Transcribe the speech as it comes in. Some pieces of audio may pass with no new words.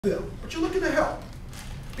them, but you're looking to help.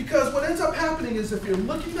 Because what ends up happening is if you're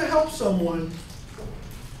looking to help someone,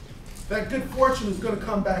 that good fortune is going to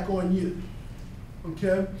come back on you.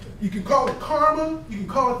 Okay? You can call it karma, you can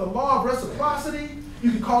call it the law of reciprocity, you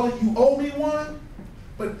can call it you owe me one,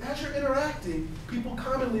 but as you're interacting, people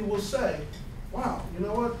commonly will say, wow, you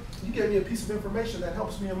know what? You gave me a piece of information that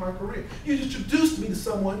helps me in my career. You introduced me to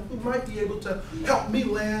someone who might be able to help me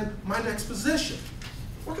land my next position.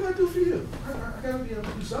 What can I do for you? I gotta be able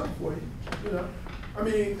to do something for you, you know? I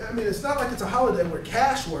mean, it's not like it's a holiday where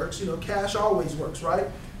cash works. You know, cash always works, right?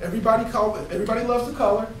 Everybody loves the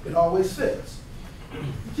color. It always fits.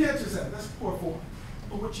 You can't just say, that's poor form.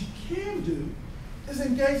 But what you can do is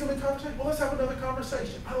engage them in conversation. Well, let's have another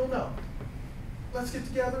conversation. I don't know. Let's get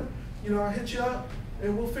together. You know, I'll hit you up,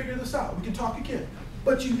 and we'll figure this out. We can talk again.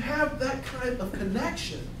 But you have that kind of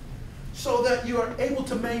connection so that you are able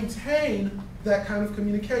to maintain that kind of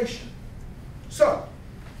communication. So,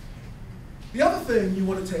 the other thing you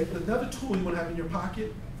want to take, another tool you want to have in your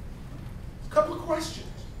pocket, a couple of questions.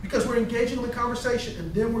 Because we're engaging in the conversation,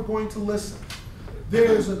 and then we're going to listen.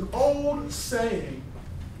 There's an old saying,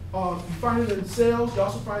 you find it in sales, you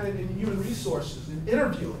also find it in human resources, in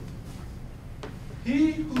interviewing.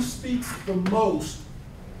 He who speaks the most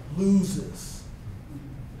loses.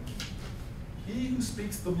 He who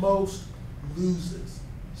speaks the most loses.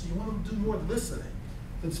 So you want to do more listening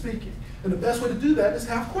than speaking. And the best way to do that is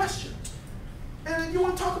have questions. And you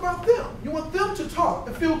want to talk about them. You want them to talk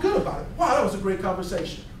and feel good about it. Wow, that was a great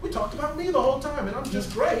conversation. We talked about me the whole time, and I'm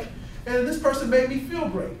just great. And this person made me feel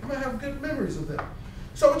great. I'm going to have good memories of them.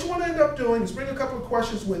 So what you want to end up doing is bring a couple of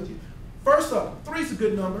questions with you. First up, 3 is a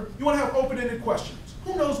good number. You want to have open-ended questions.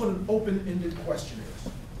 Who knows what an open-ended question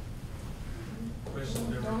is? Questions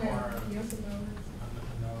that require yes or no.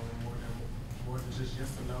 No, more than just yes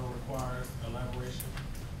or no requires elaboration.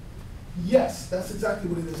 Yes, that's exactly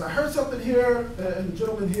what it is. I heard something here, and the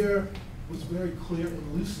gentleman here was very clear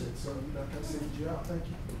and lucid, so you know, I kind of saved you out. Thank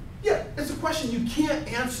you. Yeah, it's a question you can't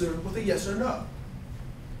answer with a yes or no.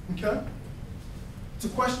 Okay? It's a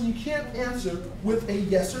question you can't answer with a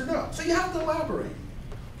yes or no. So you have to elaborate.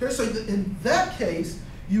 Okay, so in that case,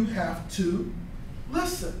 you have to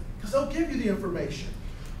listen, because they'll give you the information.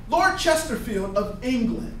 Lord Chesterfield of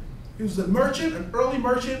England, he was a merchant, an early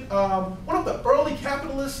merchant, one of the early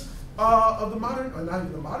capitalists of the modern, or not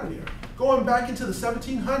even the modern era, going back into the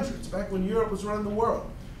 1700s, back when Europe was running the world.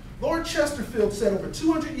 Lord Chesterfield said over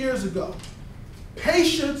 200 years ago,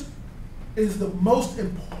 patience is the most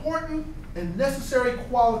important and necessary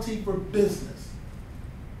quality for business.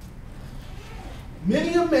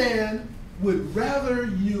 Many a man would rather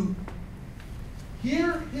you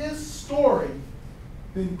hear his story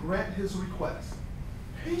than grant his request.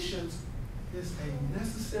 Patience is a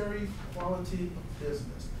necessary quality of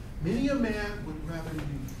business. Many a man would rather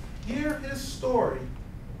you hear his story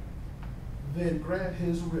than grant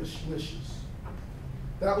his wishes.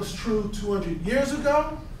 That was true 200 years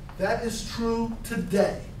ago. That is true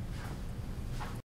today.